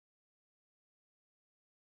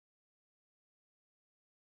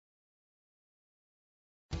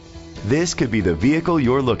This could be the vehicle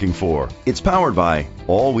you're looking for. It's powered by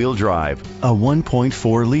all-wheel drive, a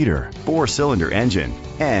 1.4-liter, 4-cylinder engine,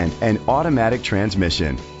 and an automatic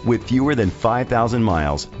transmission. With fewer than 5,000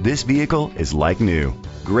 miles, this vehicle is like new.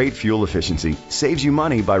 Great fuel efficiency saves you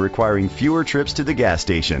money by requiring fewer trips to the gas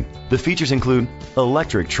station. The features include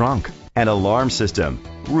electric trunk, an alarm system,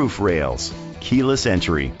 roof rails, keyless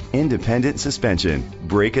entry, independent suspension,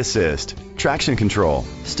 brake assist, traction control,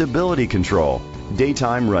 stability control,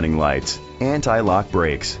 daytime running lights, anti-lock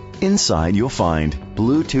brakes. Inside you'll find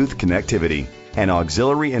Bluetooth connectivity, an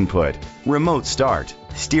auxiliary input, remote start,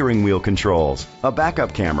 steering wheel controls, a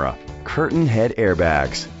backup camera, curtain head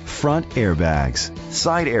airbags, front airbags,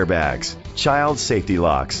 side airbags, child safety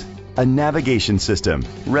locks, a navigation system.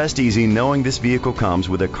 Rest easy knowing this vehicle comes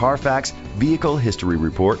with a Carfax Vehicle History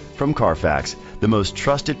Report from Carfax, the most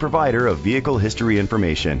trusted provider of vehicle history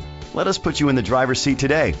information. Let us put you in the driver's seat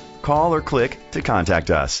today. Call or click to contact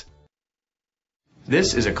us.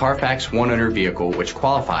 This is a Carfax one-owner vehicle which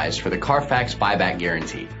qualifies for the Carfax buyback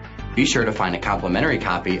guarantee. Be sure to find a complimentary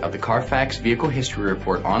copy of the Carfax Vehicle History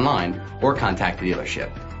Report online or contact the dealership.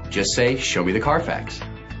 Just say, "Show me the Carfax."